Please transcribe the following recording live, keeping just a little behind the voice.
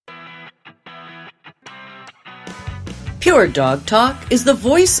Pure Dog Talk is the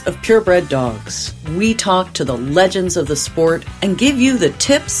voice of purebred dogs. We talk to the legends of the sport and give you the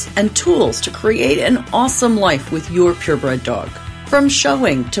tips and tools to create an awesome life with your purebred dog. From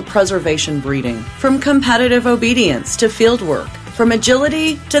showing to preservation breeding, from competitive obedience to field work, from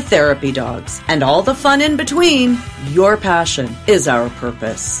agility to therapy dogs, and all the fun in between, your passion is our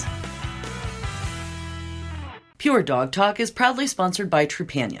purpose. Pure Dog Talk is proudly sponsored by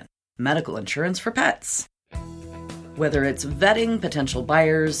Trupanion, medical insurance for pets. Whether it's vetting potential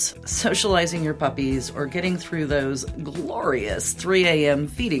buyers, socializing your puppies, or getting through those glorious 3 a.m.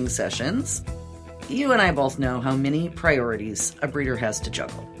 feeding sessions, you and I both know how many priorities a breeder has to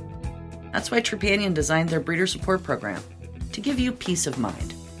juggle. That's why Trupanion designed their breeder support program, to give you peace of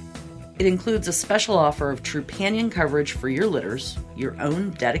mind. It includes a special offer of Trupanion coverage for your litters, your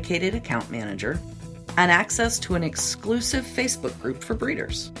own dedicated account manager, and access to an exclusive Facebook group for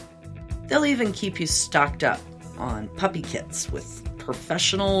breeders. They'll even keep you stocked up on puppy kits with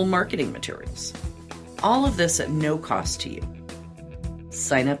professional marketing materials. All of this at no cost to you.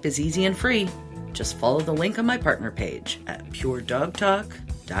 Sign up is easy and free. Just follow the link on my partner page at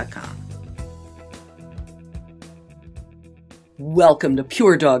puredogtalk.com. Welcome to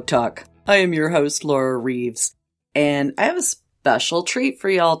Pure Dog Talk. I am your host, Laura Reeves, and I have a special treat for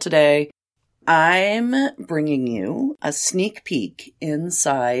y'all today. I'm bringing you a sneak peek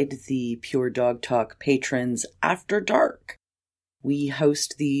inside the Pure Dog Talk patrons After Dark. We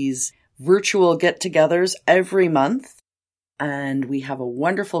host these virtual get-togethers every month, and we have a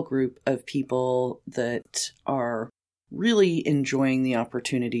wonderful group of people that are really enjoying the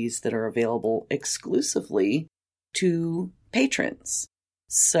opportunities that are available exclusively to patrons.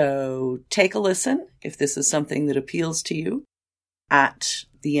 So take a listen if this is something that appeals to you. At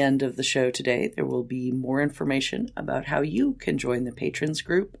the end of the show today, there will be more information about how you can join the patrons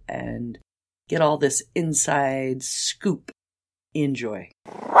group and get all this inside scoop. Enjoy.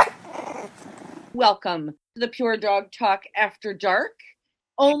 Welcome to the Pure Dog Talk After Dark,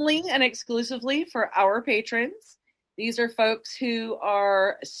 only and exclusively for our patrons. These are folks who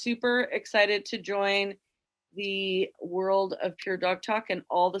are super excited to join the world of Pure Dog Talk and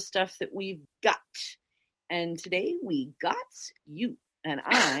all the stuff that we've got. And today we got you, and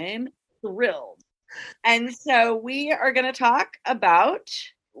I'm thrilled. And so we are going to talk about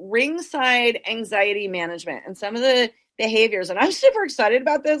ringside anxiety management and some of the behaviors. And I'm super excited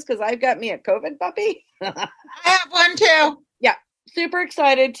about this because I've got me a COVID puppy. I have one too. Yeah, super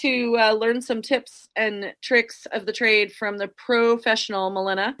excited to learn some tips and tricks of the trade from the professional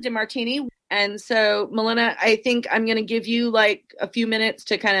Melina DeMartini. And so, Melina, I think I'm going to give you like a few minutes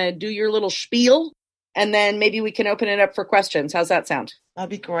to kind of do your little spiel. And then maybe we can open it up for questions. How's that sound?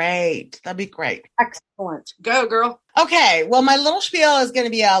 That'd be great. Excellent. Go, girl. Okay. Well, my little spiel is going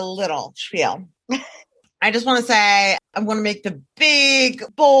to be a little spiel. I just want to say, I'm going to make the big,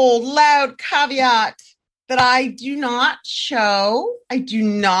 bold, loud caveat that I do not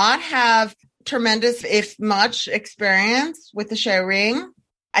have tremendous, if much, experience with the show ring.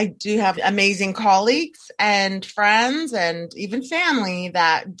 I do have amazing colleagues and friends and even family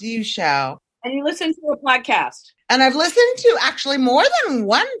that do show. And you listen to a podcast. And I've listened to actually more than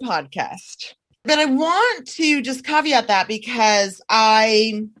one podcast. But I want to just caveat that because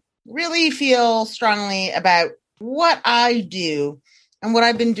I really feel strongly about what I do and what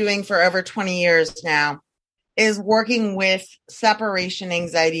I've been doing for over 20 years now is working with separation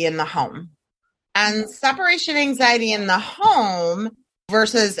anxiety in the home. And separation anxiety in the home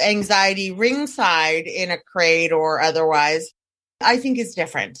versus anxiety ringside in a crate or otherwise, I think is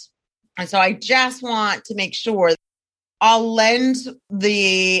different. And so I just want to make sure I'll lend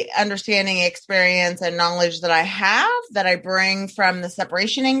the understanding, experience, and knowledge that I have, that I bring from the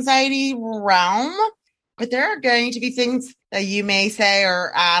separation anxiety realm. But there are going to be things that you may say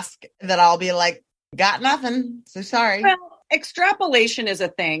or ask that I'll be like, got nothing. So sorry. Well, extrapolation is a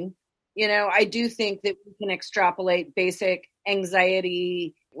thing. You know, I do think that we can extrapolate basic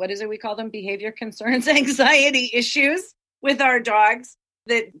anxiety. What is it we call them? Behavior concerns, anxiety issues with our dogs.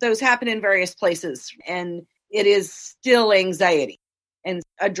 That those happen in various places, and it is still anxiety and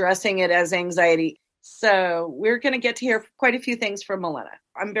addressing it as anxiety. So we're going to get to hear quite a few things from Melina.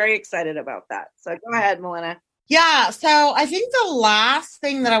 I'm very excited about that. So go ahead, Melina. Yeah. So I think the last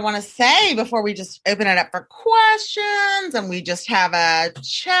thing that I want to say before we just open it up for questions and we just have a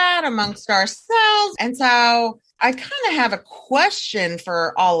chat amongst ourselves. And so I kind of have a question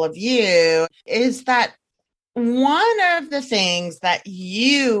for all of you is that one of the things that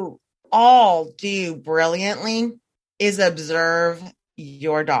you all do brilliantly is observe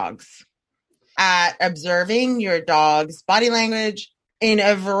your dogs. At observing your dog's body language, in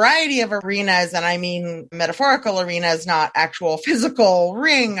a variety of arenas, and I mean metaphorical arenas, not actual physical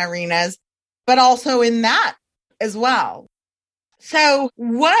ring arenas, but also in that as well. So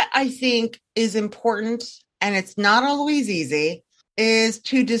what I think is important, and it's not always easy, is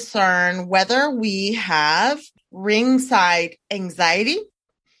to discern whether we have ringside anxiety,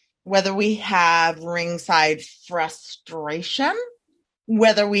 whether we have ringside frustration,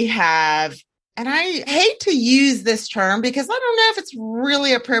 whether we have, and I hate to use this term because I don't know if it's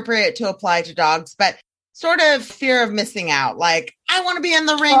really appropriate to apply to dogs, but sort of fear of missing out. Like, I want to be in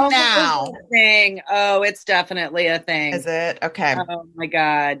the ring now. Thing. Oh, it's definitely a thing. Is it? Okay. Oh my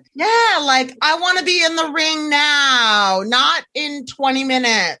God. Yeah, like I want to be in the ring now, not in 20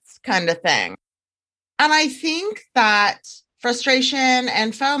 minutes kind of thing. And I think that frustration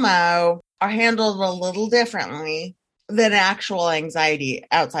and FOMO are handled a little differently than actual anxiety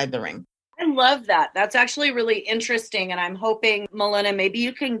outside the ring. I love that. That's actually really interesting. And I'm hoping, Melina, maybe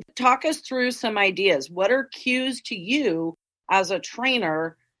you can talk us through some ideas. What are cues to you as a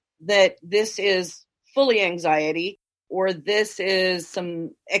trainer that this is fully anxiety, or this is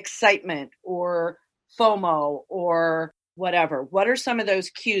some excitement or FOMO or whatever? What are some of those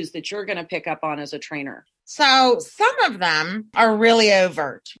cues that you're going to pick up on as a trainer? So some of them are really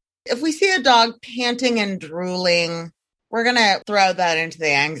overt. If we see a dog panting and drooling, we're going to throw that into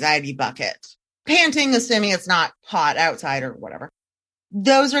the anxiety bucket. Panting, assuming it's not hot outside or whatever.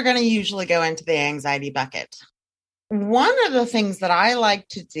 Those are going to usually go into the anxiety bucket. One of the things that I like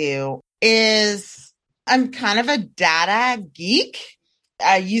to do is, I'm kind of a data geek.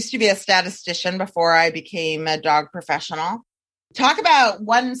 I used to be a statistician before I became a dog professional. Talk about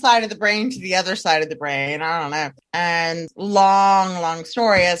one side of the brain to the other side of the brain. I don't know. And long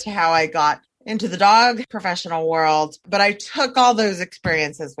story as to how I got into the dog professional world, but I took all those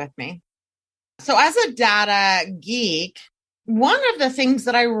experiences with me. So as a data geek, one of the things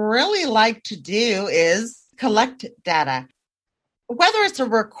that I really like to do is collect data, whether it's a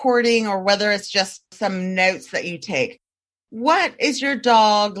recording or whether it's just some notes that you take. What is your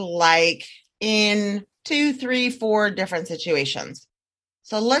dog like in 2, 3, 4 different situations?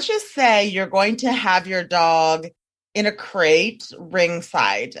 So let's just say you're going to have your dog in a crate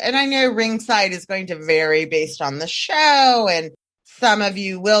ringside. And I know ringside is going to vary based on the show, and some of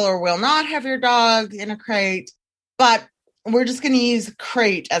you will or will not have your dog in a crate, but we're just going to use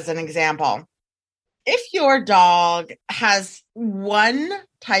crate as an example. If your dog has one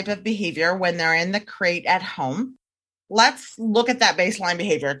type of behavior when they're in the crate at home, let's look at that baseline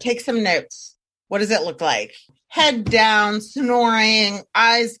behavior. Take some notes. What does it look like? Head down, snoring,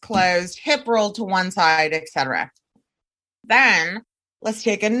 eyes closed, hip rolled to one side, etc. Then let's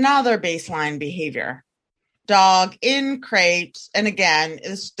take another baseline behavior. Dog in crate, and again,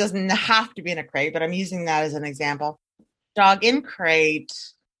 this doesn't have to be in a crate, but I'm using that as an example. Dog in crate,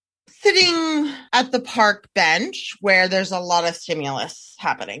 sitting at the park bench where there's a lot of stimulus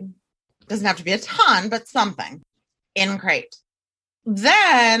happening. Doesn't have to be a ton, but something in crate.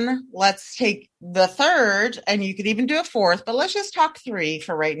 Then let's take the third, and you could even do a fourth, but let's just talk 3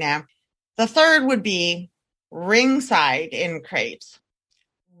 for right now. The third would be ringside in crate.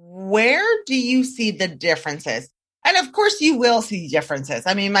 Where do you see the differences? And of course you will see differences.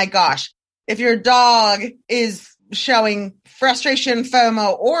 I mean, my gosh, if your dog is showing frustration,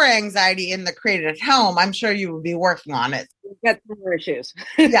 FOMO, or anxiety in the crate at home, I'm sure you will be working on it. We've got more issues.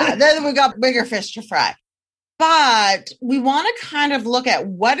 Yeah, then we've got bigger fish to fry. But we want to kind of look at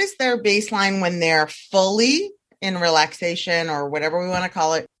what is their baseline when they're fully in relaxation or whatever we want to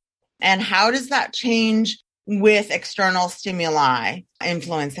call it. And how does that change with external stimuli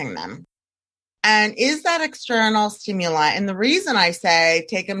influencing them? And is that external stimuli, and the reason I say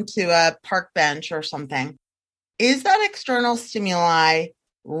take them to a park bench or something, is that external stimuli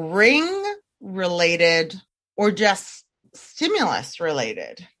ring related or just stimulus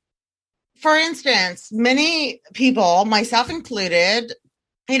related? For instance, many people, myself included,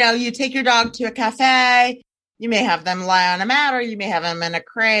 you take your dog to a cafe, you may have them lie on a mat or you may have them in a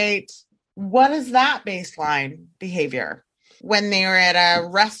crate. What is that baseline behavior? When they're at a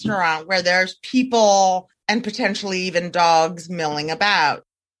restaurant where there's people and potentially even dogs milling about.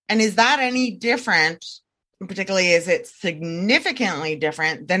 And is that any different? Particularly, is it significantly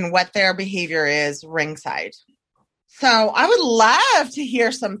different than what their behavior is ringside? So I would love to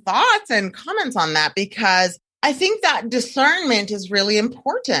hear some thoughts and comments on that, because I think that discernment is really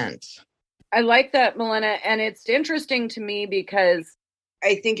important. I like that, Melina. And it's interesting to me because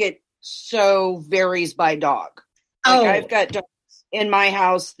I think it so varies by dog. Like I've got dogs in my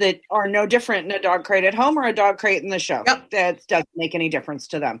house that are no different in a dog crate at home or a dog crate in the show. Yep. That doesn't make any difference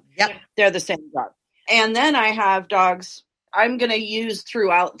to them. Yep. They're the same dog. And then I have dogs I'm going to use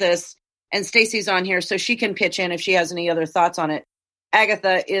throughout this, and Stacy's on here so she can pitch in if she has any other thoughts on it.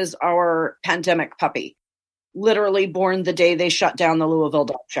 Agatha is our pandemic puppy, literally born the day they shut down the Louisville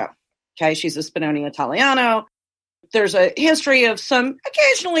Dog Show. Okay, she's a Spinoni Italiano. There's a history of some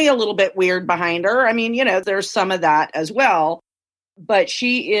occasionally a little bit weird behind her. I mean, there's some of that as well, but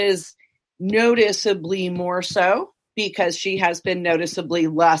she is noticeably more so because she has been noticeably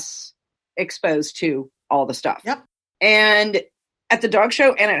less exposed to all the stuff. Yep. And at the dog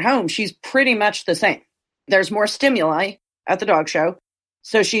show and at home, she's pretty much the same. There's more stimuli at the dog show,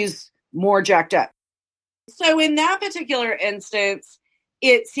 so she's more jacked up. So in that particular instance,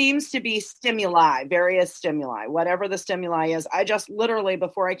 it seems to be stimuli, various stimuli, whatever the stimuli is. I just literally,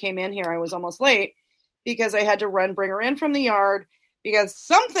 before I came in here, I was almost late because I had to bring her in from the yard because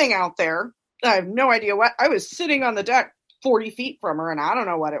something out there, I have no idea what, I was sitting on the deck 40 feet from her and I don't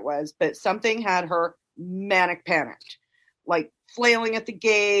know what it was, but something had her manic panicked, like flailing at the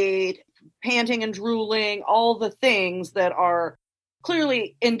gate, panting and drooling, all the things that are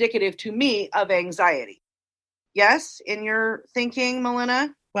clearly indicative to me of anxiety. Yes, in your thinking,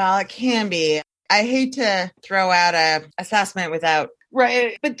 Melina? Well, it can be. I hate to throw out a assessment without...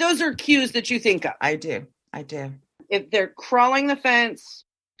 Right, but those are cues that you think of. I do. If they're crawling the fence,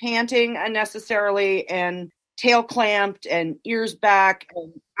 panting unnecessarily, and tail clamped, and ears back,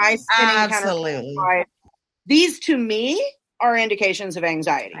 and eyes spinning. Absolutely. These, to me, are indications of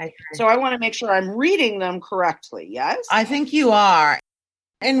anxiety. So I want to make sure I'm reading them correctly, yes? I think you are.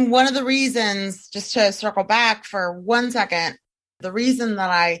 And one of the reasons, just to circle back for 1 second, the reason that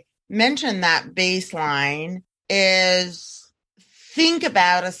I mentioned that baseline is think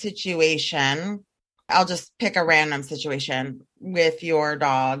about a situation. I'll just pick a random situation with your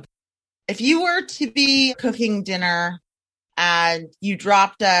dog. If you were to be cooking dinner and you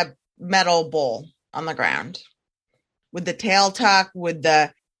dropped a metal bowl on the ground, would the tail tuck, would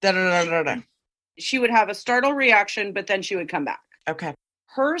the da-da-da-da-da? She would have a startle reaction, but then she would come back. Okay.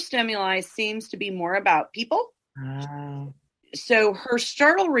 Her stimuli seems to be more about people. Oh. So her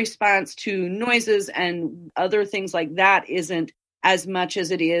startle response to noises and other things like that isn't as much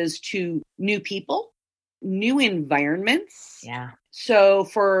as it is to new people, new environments. Yeah. So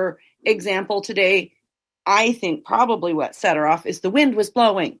for example, today, I think probably what set her off is the wind was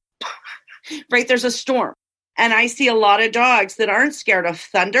blowing. Right? There's a storm. And I see a lot of dogs that aren't scared of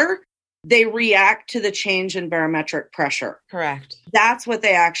thunder. They react to the change in barometric pressure. Correct. That's what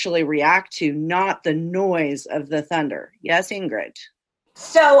they actually react to, not the noise of the thunder. Yes, Ingrid?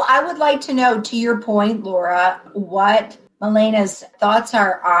 So I would like to know, to your point, Laura, what Melina's thoughts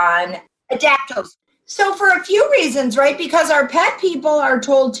are on Adaptos. So for a few reasons, right? Because our pet people are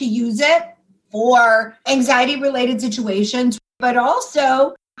told to use it for anxiety-related situations, but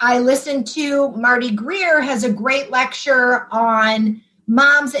also I listened to Marty Greer has a great lecture on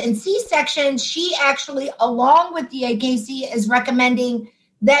moms and C-sections. She actually, along with the AKC, is recommending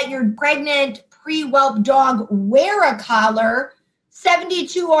that your pregnant pre-whelp dog wear a collar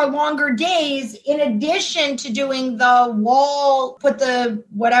 72 or longer days in addition to doing the wall, put the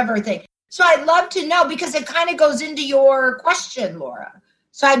whatever thing. So I'd love to know, because it kind of goes into your question, Laura.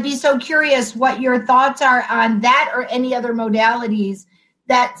 So I'd be so curious what your thoughts are on that or any other modalities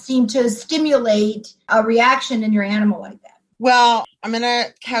that seem to stimulate a reaction in your animal like that. Well, I'm going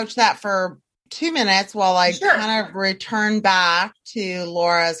to couch that for 2 minutes while I Sure. kind of return back to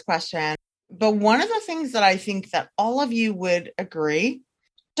Laura's question. But one of the things that I think that all of you would agree,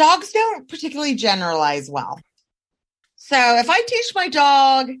 dogs don't particularly generalize well. So if I teach my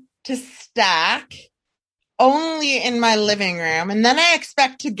dog to stack only in my living room and then I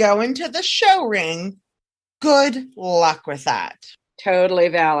expect to go into the show ring, good luck with that. Totally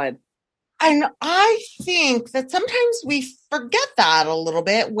valid. And I think that sometimes we forget that a little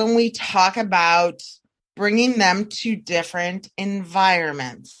bit when we talk about bringing them to different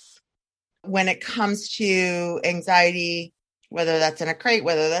environments. When it comes to anxiety, whether that's in a crate,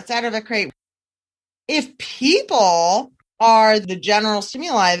 whether that's out of a crate, if people are the general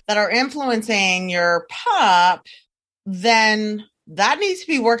stimuli that are influencing your pup, then that needs to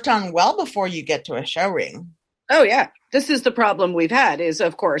be worked on well before you get to a show ring. Oh, yeah. This is the problem we've had is,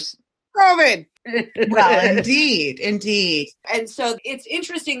 of course, COVID. Well, indeed. And so it's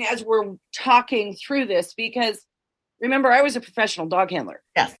interesting as we're talking through this because, remember, I was a professional dog handler.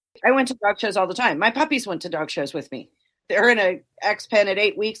 Yes. I went to dog shows all the time. My puppies went to dog shows with me. They're in a X-Pen at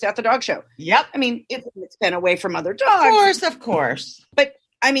 8 weeks at the dog show. Yep. I mean, it's been away from other dogs. Of course. But,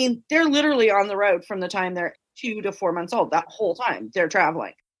 I mean, they're literally on the road from the time they're 2 to 4 months old. That whole time they're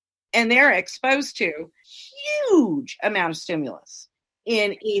traveling. And they're exposed to huge amount of stimulus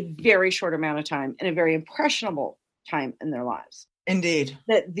in a very short amount of time in a very impressionable time in their lives. Indeed.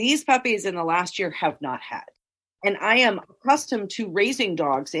 That these puppies in the last year have not had. And I am accustomed to raising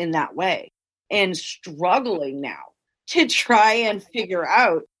dogs in that way and struggling now to try and figure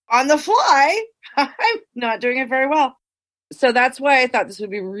out on the fly. I'm not doing it very well. So that's why I thought this would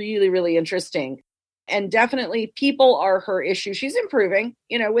be really, really interesting. And definitely people are her issue. She's improving,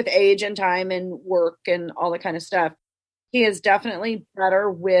 with age and time and work and all that kind of stuff. He is definitely better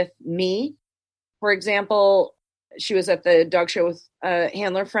with me. For example, she was at the dog show with a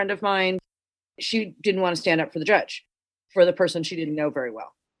handler friend of mine. She didn't want to stand up for the judge, for the person she didn't know very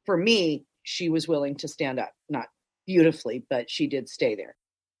well. For me, she was willing to stand up, not beautifully, but she did stay there.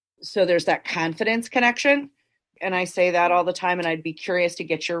 So there's that confidence connection. And I say that all the time, and I'd be curious to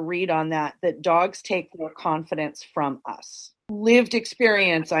get your read on that dogs take their confidence from us. Lived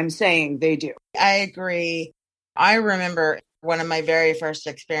experience, I'm saying they do. I agree. I remember one of my very first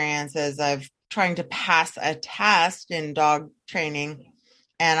experiences of trying to pass a test in dog training.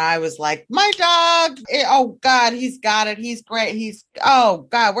 And I was like, my dog, oh God, he's got it. He's great. Oh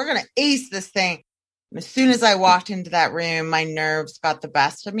God, we're going to ace this thing. And as soon as I walked into that room, my nerves got the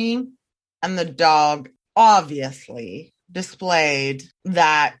best of me. And the dog obviously displayed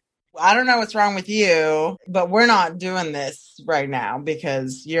that, I don't know what's wrong with you, but we're not doing this right now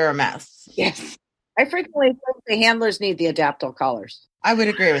because you're a mess. Yes. I frequently think the handlers need the Adaptil collars. I would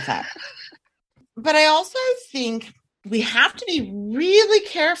agree with that. But I also think we have to be really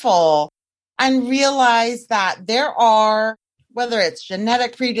careful and realize that there are, whether it's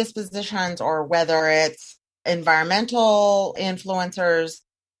genetic predispositions or whether it's environmental influencers.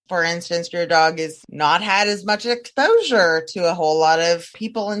 For instance, your dog has not had as much exposure to a whole lot of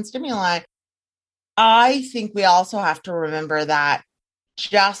people and stimuli. I think we also have to remember that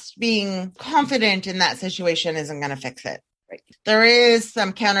just being confident in that situation isn't going to fix it. Right. There is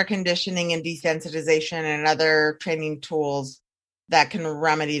some counter conditioning and desensitization and other training tools that can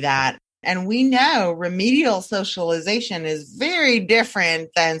remedy that. And we know remedial socialization is very different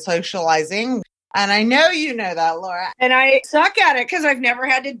than socializing. And I know you know that, Laura. And I suck at it because I've never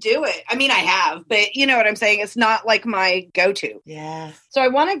had to do it. I mean, I have, but you know what I'm saying? It's not like my go-to. Yeah. So I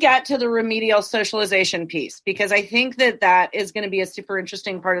want to get to the remedial socialization piece because I think that is going to be a super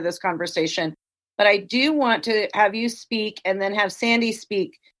interesting part of this conversation. But I do want to have you speak and then have Sandy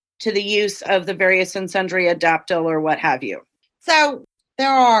speak to the use of the various and sundry Adaptil or what have you. So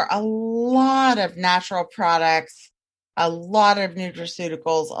there are a lot of natural products, a lot of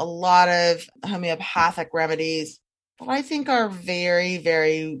nutraceuticals, a lot of homeopathic remedies that I think are very,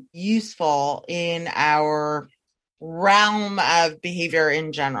 very useful in our realm of behavior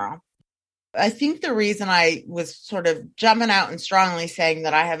in general. I think the reason I was sort of jumping out and strongly saying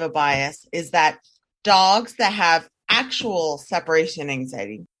that I have a bias is that dogs that have actual separation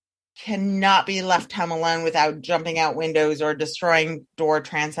anxiety cannot be left home alone without jumping out windows or destroying door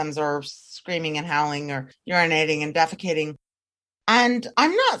transoms or screaming and howling or urinating and defecating. And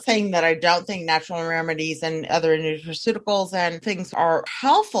I'm not saying that I don't think natural remedies and other nutraceuticals and things are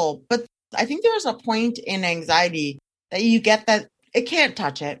helpful, but I think there's a point in anxiety that you get that it can't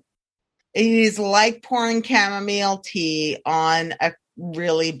touch it. It is like pouring chamomile tea on a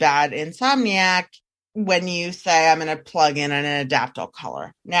really bad insomniac when you say, I'm going to plug in an Adaptil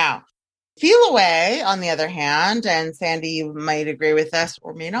collar. Now, Feel Away, on the other hand, and Sandy, you might agree with this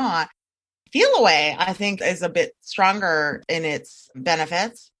or may not, Feel Away, I think, is a bit stronger in its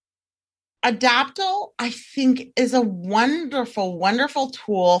benefits. Adaptil, I think, is a wonderful, wonderful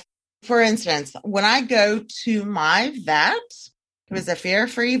tool. For instance, when I go to my vet, who is a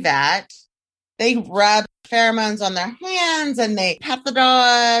fear-free vet, they rub pheromones on their hands and they pet the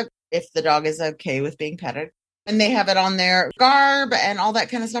dog, if the dog is okay with being petted. And they have it on their garb and all that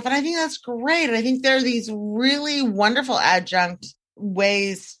kind of stuff. And I think that's great. And I think there are these really wonderful adjunct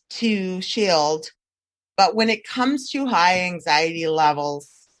ways to shield. But when it comes to high anxiety levels,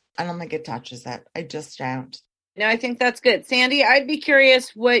 I don't think it touches that. I just don't. No, I think that's good. Sandy, I'd be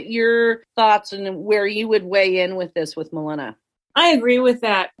curious what your thoughts and where you would weigh in with this with Milena. I agree with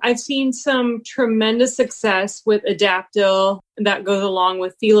that. I've seen some tremendous success with Adaptil that goes along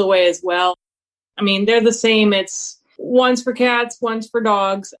with Feel Away as well. I mean, they're the same. It's one's for cats, one's for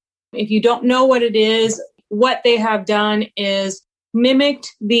dogs. If you don't know what it is, what they have done is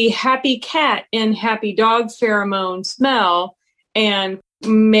mimicked the happy cat and happy dog pheromone smell and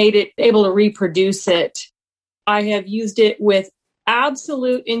made it able to reproduce it. I have used it with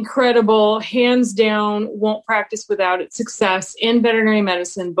absolute incredible, hands down, won't practice without it success in veterinary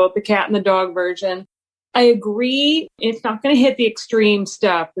medicine, both the cat and the dog version. I agree. It's not going to hit the extreme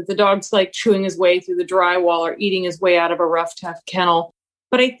stuff that the dog's like chewing his way through the drywall or eating his way out of a rough, tough kennel.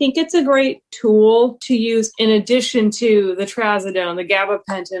 But I think it's a great tool to use in addition to the trazodone, the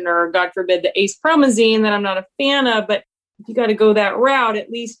gabapentin, or God forbid, the acepromazine that I'm not a fan of. But if you got to go that route, at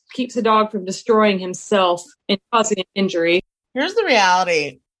least keeps a dog from destroying himself and causing an injury. Here's the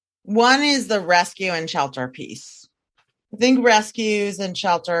reality. One is the rescue and shelter piece. I think rescues and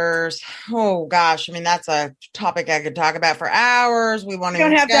shelters, oh gosh, I mean, that's a topic I could talk about for hours. We won't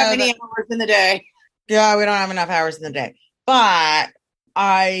don't have that many hours in the day. Yeah, we don't have enough hours in the day. But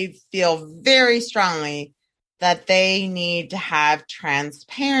I feel very strongly that they need to have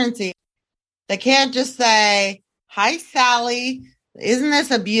transparency. They can't just say, hi, Sally, isn't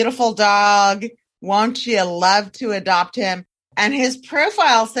this a beautiful dog? Won't you love to adopt him? And his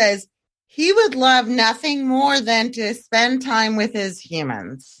profile says he would love nothing more than to spend time with his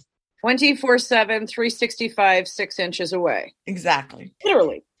humans. 24/7, 365, 6 inches away. Exactly.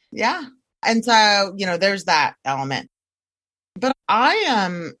 Literally. Yeah. And so, there's that element. But I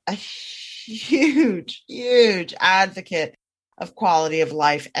am a huge, huge advocate of quality of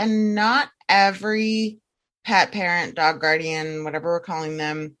life. And not every pet parent, dog guardian, whatever we're calling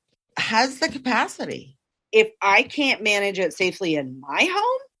them, has the capacity. If I can't manage it safely in my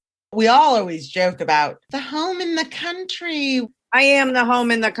home, we all always joke about the home in the country. I am the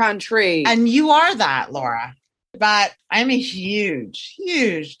home in the country. And you are that, Laura. But I'm a huge,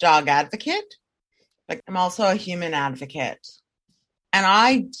 huge dog advocate. But I'm also a human advocate. And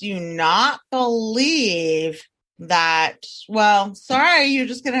I do not believe that, well, sorry, you're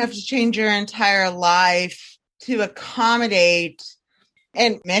just going to have to change your entire life to accommodate.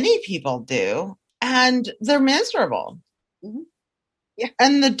 And many people do. And they're miserable. Mm-hmm. Yeah.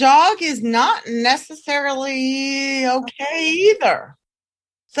 And the dog is not necessarily okay either.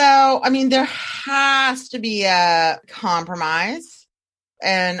 So, I mean, there has to be a compromise.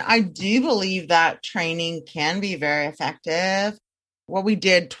 And I do believe that training can be very effective. What we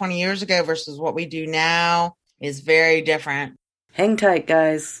did 20 years ago versus what we do now is very different. Hang tight,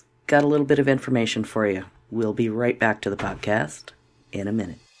 guys. Got a little bit of information for you. We'll be right back to the podcast in a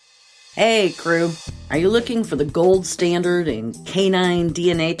minute. Hey, crew. Are you looking for the gold standard in canine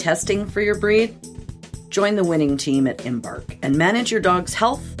DNA testing for your breed? Join the winning team at Embark and manage your dog's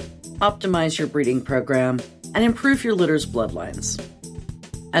health, optimize your breeding program, and improve your litter's bloodlines.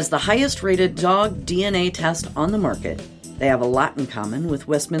 As the highest-rated dog DNA test on the market, they have a lot in common with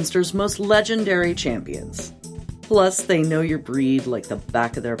Westminster's most legendary champions. Plus, they know your breed like the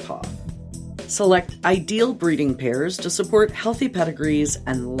back of their paw. Select ideal breeding pairs to support healthy pedigrees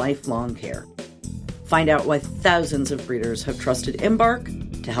and lifelong care. Find out why thousands of breeders have trusted Embark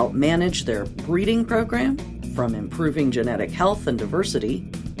to help manage their breeding program, from improving genetic health and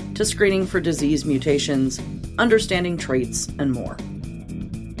diversity to screening for disease mutations, understanding traits, and more.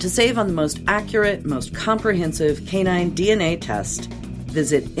 To save on the most accurate, most comprehensive canine DNA test,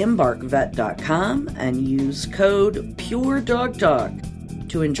 visit embarkvet.com and use code PUREDOGTALK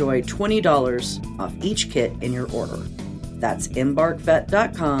to enjoy $20 off each kit in your order. That's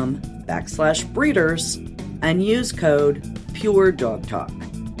embarkvet.com/breeders and use code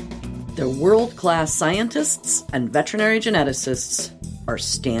PUREDOGTALK. Their world-class scientists and veterinary geneticists are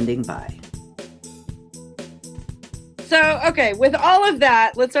standing by. So, okay, with all of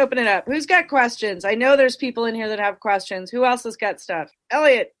that, let's open it up. Who's got questions? I know there's people in here that have questions. Who else has got stuff?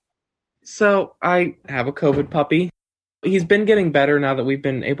 Elliot. So, I have a COVID puppy. He's been getting better now that we've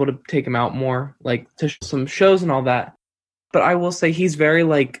been able to take him out more, like to some shows and all that. But I will say he's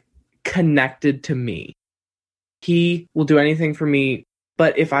very, connected to me. He will do anything for me.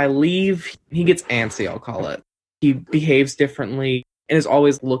 But if I leave, he gets antsy, I'll call it. He behaves differently and is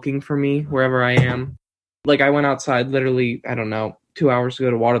always looking for me wherever I am. I went outside literally, 2 hours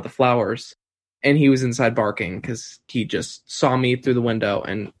ago to water the flowers. And he was inside barking because he just saw me through the window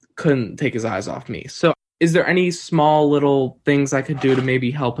and couldn't take his eyes off me. So is there any small little things I could do to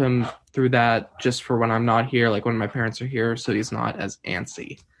maybe help him through that just for when I'm not here, like when my parents are here, so he's not as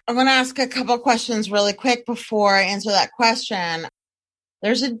antsy? I'm going to ask a couple questions really quick before I answer that question.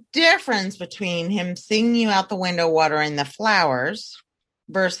 There's a difference between him seeing you out the window watering the flowers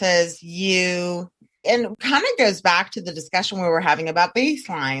versus you, and it kind of goes back to the discussion we were having about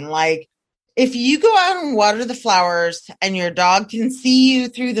baseline. If you go out and water the flowers and your dog can see you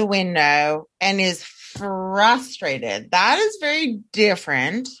through the window and is frustrated, that is very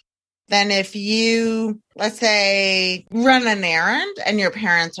different than if you, let's say, run an errand and your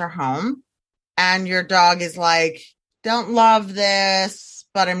parents are home and your dog is like, don't love this,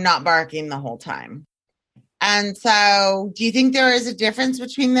 but I'm not barking the whole time. And so do you think there is a difference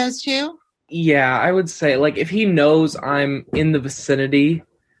between those two? Yeah, I would say, if he knows I'm in the vicinity,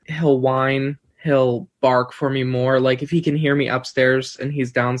 he'll whine, he'll bark for me more. Like if he can hear me upstairs and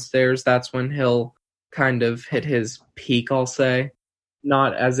he's downstairs, that's when he'll kind of hit his peak, I'll say.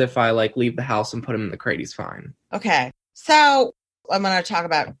 Not as if I like leave the house and put him in the crate, he's fine. Okay. So I'm going to talk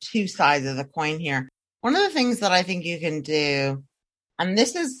about two sides of the coin here. One of the things that I think you can do, and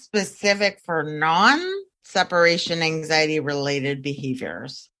this is specific for non-separation anxiety related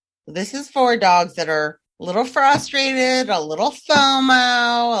behaviors. This is for dogs that are a little frustrated, a little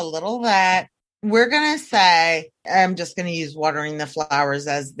FOMO, a little that. We're going to say, I'm just going to use watering the flowers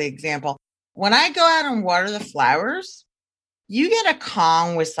as the example. When I go out and water the flowers, you get a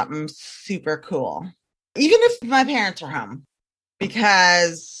Kong with something super cool, even if my parents are home,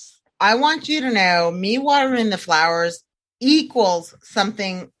 because I want you to know me watering the flowers equals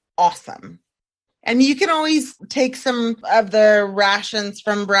something awesome. And you can always take some of the rations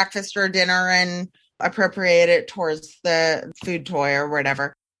from breakfast or dinner and appropriate it towards the food toy or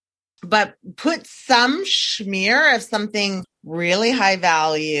whatever. But put some schmear of something really high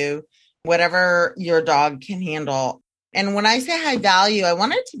value, whatever your dog can handle. And when I say high value, I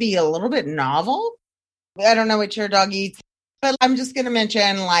want it to be a little bit novel. I don't know what your dog eats, but I'm just going to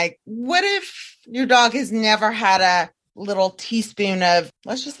mention, like, what if your dog has never had a little teaspoon of,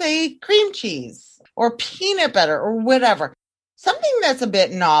 let's just say, cream cheese or peanut butter or whatever, something that's a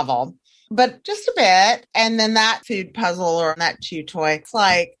bit novel, but just a bit. And then that food puzzle or that chew toy, it's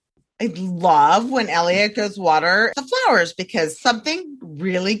like, I love when Elliot goes water the flowers because something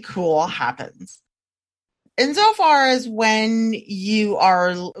really cool happens. Insofar as when you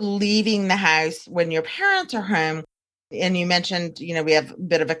are leaving the house, when your parents are home, and you mentioned, we have a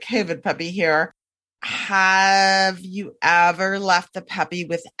bit of a COVID puppy here. Have you ever left the puppy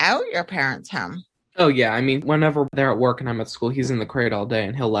without your parents home? Oh, yeah. I mean, whenever they're at work and I'm at school, he's in the crate all day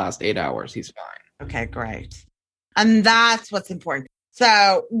and he'll last 8 hours. He's fine. Okay, great. And that's what's important.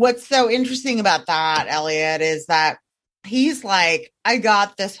 So what's so interesting about that, Elliot, is that he's like, I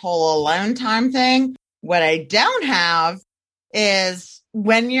got this whole alone time thing. What I don't have is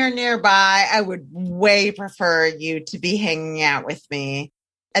when you're nearby, I would way prefer you to be hanging out with me.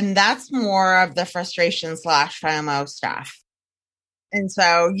 And that's more of the frustration / FOMO stuff. And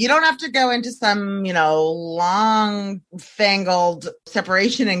so you don't have to go into some, long fangled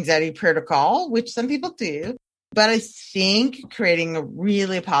separation anxiety protocol, which some people do. But I think creating a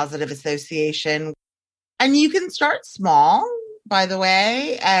really positive association, and you can start small, by the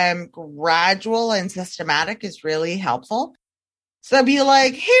way, gradual and systematic is really helpful. So be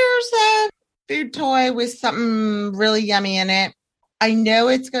like, here's a food toy with something really yummy in it. I know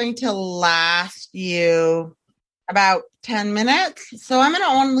it's going to last you about 10 minutes. So I'm going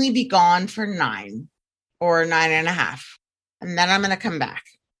to only be gone for 9 or 9.5. And then I'm going to come back.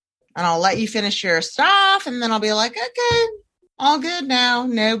 And I'll let you finish your stuff. And then I'll be like, okay, all good now.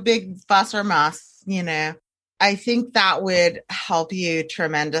 No big fuss or muss, I think that would help you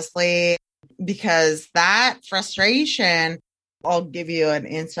tremendously because that frustration, I'll give you an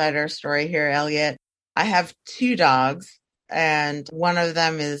insider story here, Elliot. I have 2 dogs and one of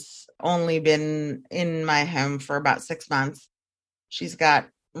them has only been in my home for about 6 months. She's got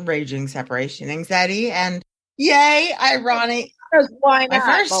raging separation anxiety and yay, ironic. Because why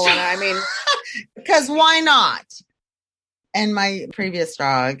not, Mona? Because why not? And my previous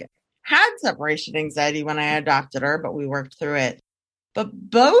dog had separation anxiety when I adopted her, but we worked through it. But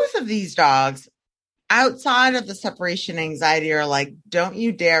both of these dogs, outside of the separation anxiety, are like, don't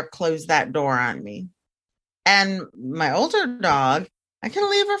you dare close that door on me. And my older dog, I can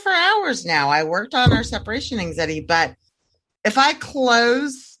leave her for hours now. I worked on her separation anxiety, but if I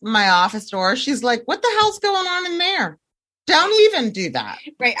close my office door, she's like, what the hell's going on in there? Don't even do that.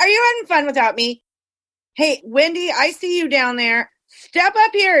 Right. Are you having fun without me? Hey, Wendy, I see you down there. Step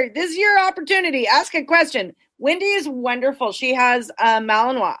up here. This is your opportunity. Ask a question. Wendy is wonderful. She has a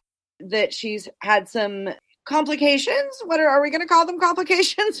Malinois that she's had some complications. What are we going to call them?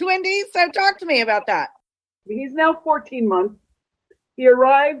 Complications, Wendy? So talk to me about that. He's now 14 months. He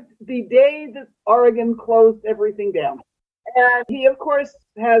arrived the day that Oregon closed everything down. And he, of course,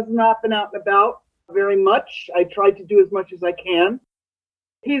 has not been out and about very much. I tried to do as much as I can.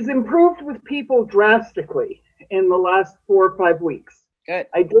 He's improved with people drastically in the last 4 or 5 weeks. Good.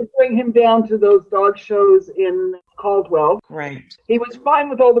 I did bring him down to those dog shows in Caldwell. Right. He was fine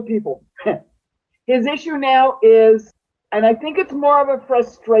with all the people. His issue now is, and I think it's more of a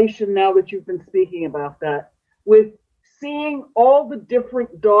frustration now that you've been speaking about that, with seeing all the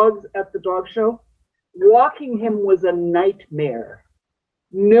different dogs at the dog show. Walking him was a nightmare.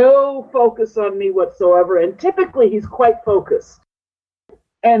 No focus on me whatsoever. And typically he's quite focused.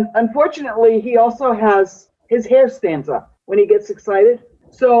 And unfortunately, he also has, his hair stands up when he gets excited.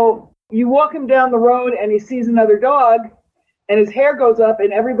 So You walk him down the road and he sees another dog and his hair goes up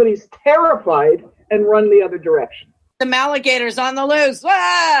and everybody's terrified and run the other direction. The alligator's on the loose.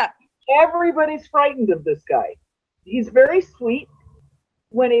 Ah! Everybody's frightened of this guy. He's very sweet.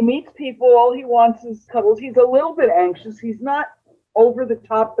 When he meets people, all he wants is cuddles. He's a little bit anxious. He's not over the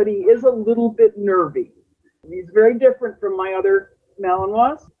top, but he is a little bit nervy. He's very different from my other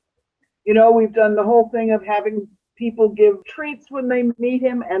Malinois. You know, we've done the whole thing of having people give treats when they meet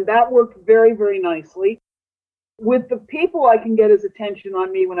him, and that worked very, very nicely. With the people, I can get his attention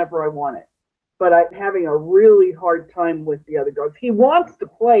on me whenever I want it. But I'm having a really hard time with the other dogs. He wants to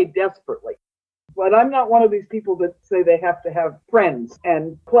play desperately. But I'm not one of these people that say they have to have friends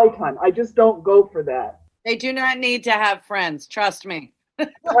and playtime. I just don't go for that. They do not need to have friends. Trust me.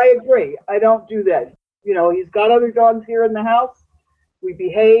 I agree. I don't do that. You know, he's got other dogs here in the house. We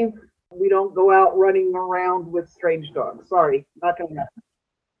behave. We don't go out running around with strange dogs. Sorry, not going to happen.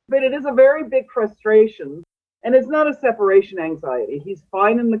 But it is a very big frustration. And it's not a separation anxiety. He's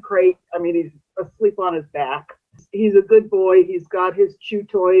fine in the crate. I mean, he's asleep on his back. He's a good boy. He's got his chew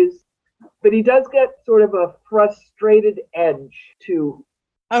toys. But he does get sort of a frustrated edge too.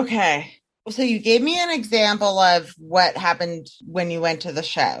 Okay. So you gave me an example of what happened when you went to the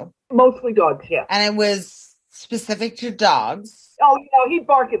show. Mostly dogs, yeah. And it was specific to dogs. Oh, you know, he'd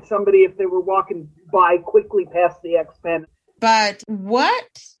bark at somebody if they were walking by quickly past the X-Pen. But what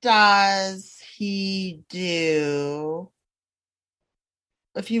does he do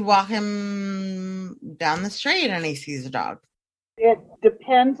if you walk him down the street and he sees a dog? It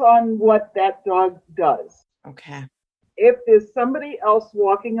depends on what that dog does. Okay. If there's somebody else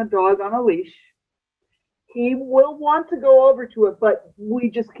walking a dog on a leash, he will want to go over to it, but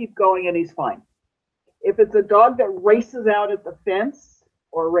we just keep going and he's fine. If it's a dog that races out at the fence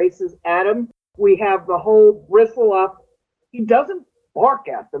or races at him, we have the whole bristle up. He doesn't bark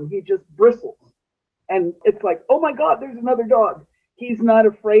at them. He just bristles. And it's like, oh my God, there's another dog. He's not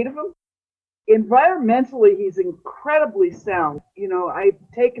afraid of him. Environmentally, he's incredibly sound. You know, I've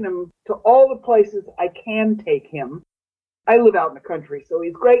taken him to all the places I can take him. I live out in the country, so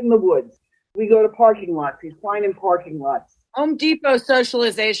he's great in the woods. We go to parking lots. He's fine in parking lots. Home Depot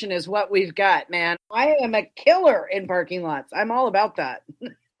socialization is what we've got, man. I am a killer in parking lots. I'm all about that.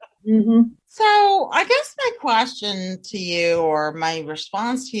 Mm-hmm. So I guess my question to you or my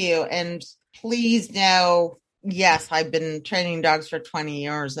response to you, and please know, yes, I've been training dogs for 20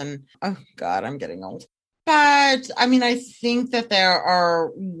 years and, oh God, I'm getting old. But I mean, I think that there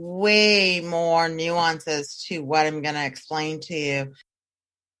are way more nuances to what I'm going to explain to you.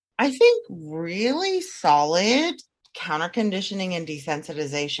 I think really solid counter conditioning and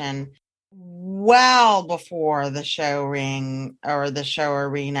desensitization well before the show ring or the show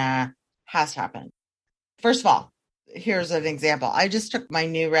arena has happened. First of all, here's an example. I just took my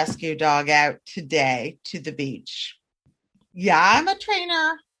new rescue dog out today to the beach. Yeah, I'm a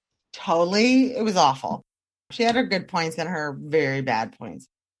trainer. Totally. It was awful. She had her good points and her very bad points.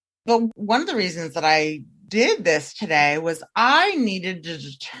 But one of the reasons that I did this today was I needed to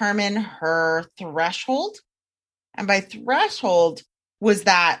determine her threshold. And by threshold, was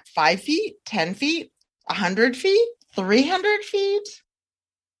that 5 feet, 10 feet, 100 feet, 300 feet?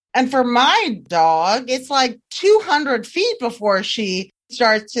 And for my dog, it's like 200 feet before she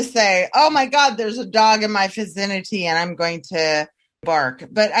starts to say, oh my God, there's a dog in my vicinity and I'm going to bark.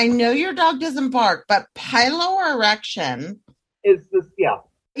 But I know your dog doesn't bark, but piloerection is this, yeah.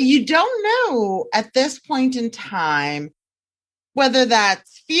 You don't know at this point in time whether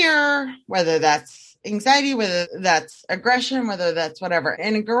that's fear, whether that's anxiety, whether that's aggression, whether that's whatever.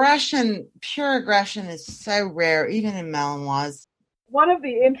 And aggression, pure aggression is so rare, even in Malinois. One of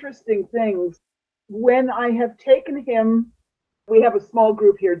the interesting things, when I have taken him, we have a small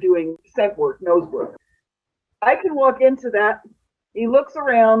group here doing scent work, nose work. I can walk into that. He looks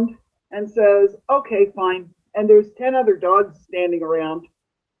around and says, okay, fine. And there's 10 other dogs standing around.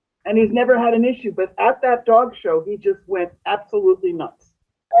 And he's never had an issue. But at that dog show, he just went absolutely nuts.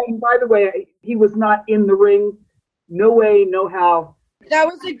 And by the way, he was not in the ring. No way, no how. That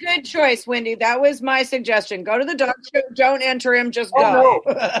was a good choice, Wendy. That was my suggestion. Go to the dog show. Don't enter him. Just go.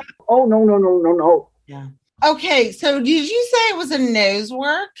 Oh, no. Yeah. Okay. So did you say it was a nose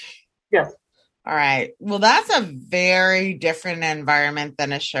work? Yes. All right. Well, that's a very different environment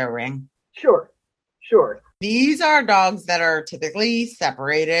than a show ring. Sure. These are dogs that are typically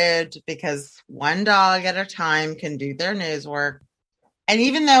separated because one dog at a time can do their nose work. And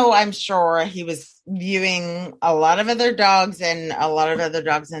even though I'm sure he was viewing a lot of other dogs and a lot of other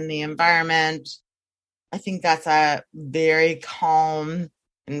dogs in the environment, I think that's a very calm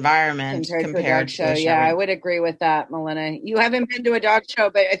environment compared to a show. Yeah, I would agree with that, Melina. You haven't been to a dog show,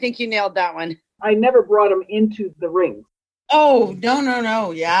 but I think you nailed that one. I never brought them into the ring. Oh,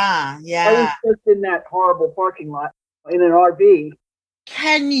 no. Yeah. I was just in that horrible parking lot in an RV.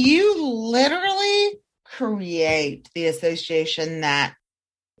 Can you literally create the association that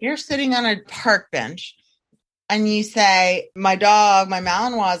you're sitting on a park bench and you say, my dog, my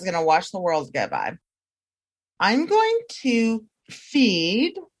Malinois, is going to watch the world go by. I'm going to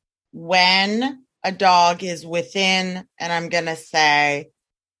feed when a dog is within, and I'm going to say,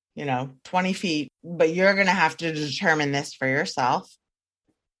 20 feet, but you're going to have to determine this for yourself.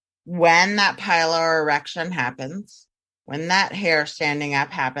 When that piloerection happens, when that hair standing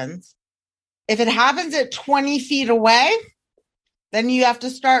up happens, if it happens at 20 feet away, then you have to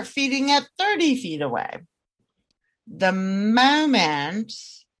start feeding at 30 feet away. The moment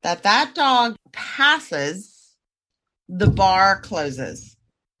that dog passes, the bar closes.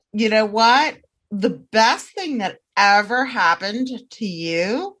 You know what? The best thing that ever happened to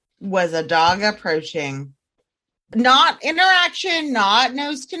you was a dog approaching. Not interaction, not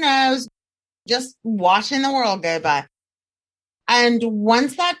nose to nose, just watching the world go by. And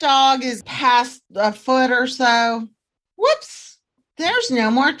once that dog is past a foot or so, whoops, there's no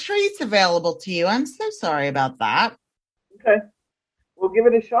more treats available to you. I'm so sorry about that. Okay. We'll give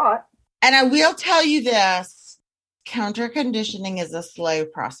it a shot. And I will tell you this, counter conditioning is a slow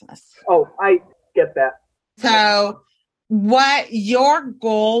process. Oh, I get that. So what your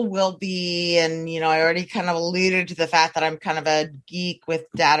goal will be, and, I already kind of alluded to the fact that I'm kind of a geek with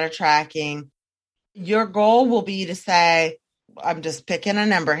data tracking. Your goal will be to say, I'm just picking a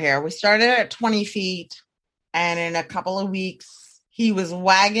number here. We started at 20 feet, and in a couple of weeks, he was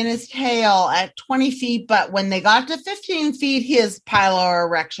wagging his tail at 20 feet. But when they got to 15 feet, his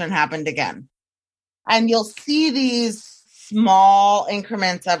piloerection happened again. And you'll see these small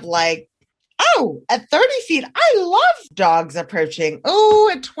increments of like, oh, at 30 feet, I love dogs approaching. Oh,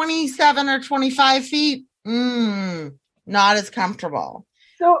 at 27 or 25 feet, not as comfortable.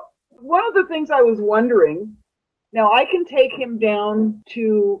 So one of the things I was wondering, now I can take him down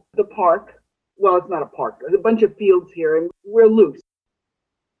to the park. Well, it's not a park. There's a bunch of fields here, and we're loose.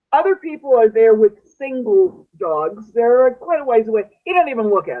 Other people are there with single dogs. They're quite a ways away. He doesn't even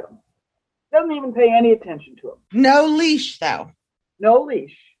look at them. Doesn't even pay any attention to them. No leash, though. No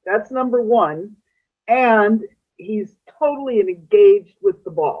leash. That's number one. And he's totally engaged with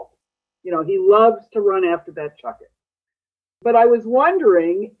the ball. He loves to run after that chucket. But I was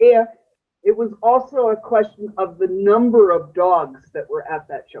wondering if it was also a question of the number of dogs that were at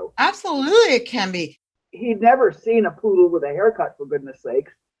that show. Absolutely, it can be. He'd never seen a poodle with a haircut, for goodness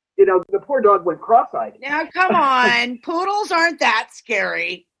sakes. The poor dog went cross-eyed. Now, come on. Poodles aren't that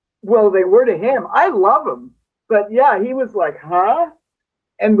scary. Well, they were to him. I love them. But yeah, he was like, huh?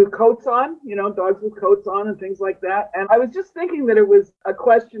 And with coats on, dogs with coats on and things like that. And I was just thinking that it was a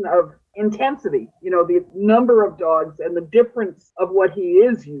question of intensity, the number of dogs and the difference of what he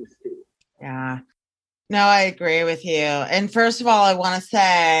is used to. Yeah. No, I agree with you. And first of all, I want to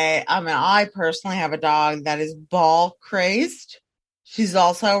say, I personally have a dog that is ball crazed. She's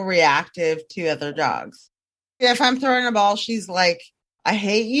also reactive to other dogs. If I'm throwing a ball, she's like, I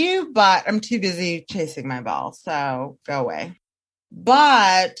hate you, but I'm too busy chasing my ball, so go away.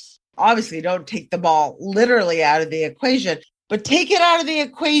 But obviously don't take the ball literally out of the equation, but take it out of the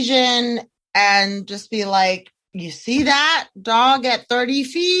equation and just be like, you see that dog at 30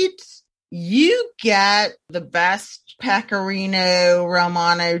 feet? You get the best Pecorino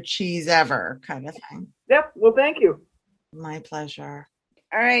Romano cheese ever, kind of thing. Yep. Well, thank you. My pleasure.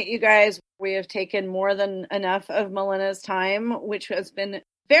 All right, you guys, we have taken more than enough of Melina's time, which has been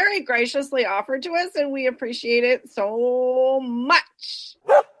very graciously offered to us, and we appreciate it so much.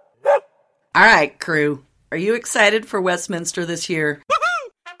 All right, crew. Are you excited for Westminster this year?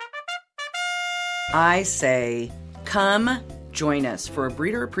 I say, come join us for a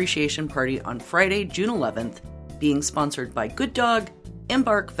breeder appreciation party on Friday, June 11th, being sponsored by Good Dog,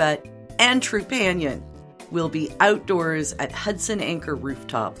 Embark Vet, and Trupanion. We'll be outdoors at Hudson Anchor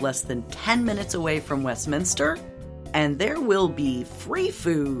Rooftop, less than 10 minutes away from Westminster, and there will be free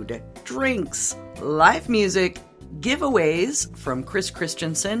food, drinks, live music, giveaways from Chris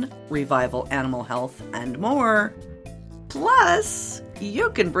Christensen, Revival Animal Health, and more. Plus, you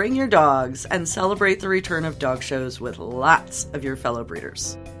can bring your dogs and celebrate the return of dog shows with lots of your fellow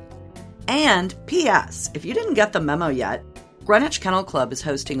breeders. And P.S., if you didn't get the memo yet, Greenwich Kennel Club is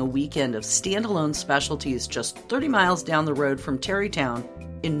hosting a weekend of standalone specialties just 30 miles down the road from Terrytown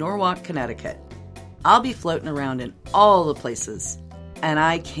in Norwalk, Connecticut. I'll be floating around in all the places, and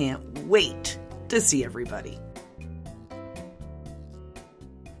I can't wait to see everybody.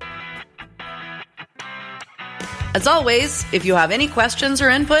 As always, if you have any questions or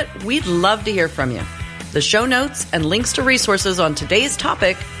input, we'd love to hear from you. The show notes and links to resources on today's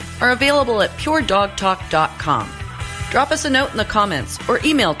topic are available at puredogtalk.com. Drop us a note in the comments or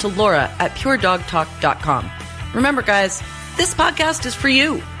email to Laura@puredogtalk.com. Remember, guys, this podcast is for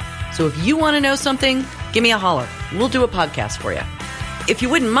you. So if you want to know something, give me a holler. We'll do a podcast for you. If you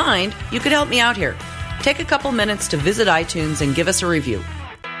wouldn't mind, you could help me out here. Take a couple minutes to visit iTunes and give us a review.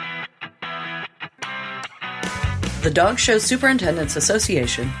 The Dog Show Superintendents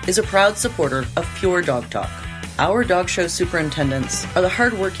Association is a proud supporter of Pure Dog Talk. Our dog show superintendents are the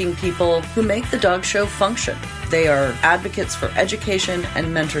hardworking people who make the dog show function. They are advocates for education and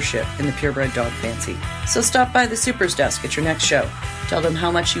mentorship in the purebred dog fancy. So stop by the Supers desk at your next show. Tell them how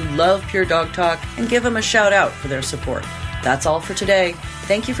much you love Pure Dog Talk and give them a shout out for their support. That's all for today.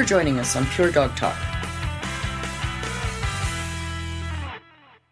 Thank you for joining us on Pure Dog Talk.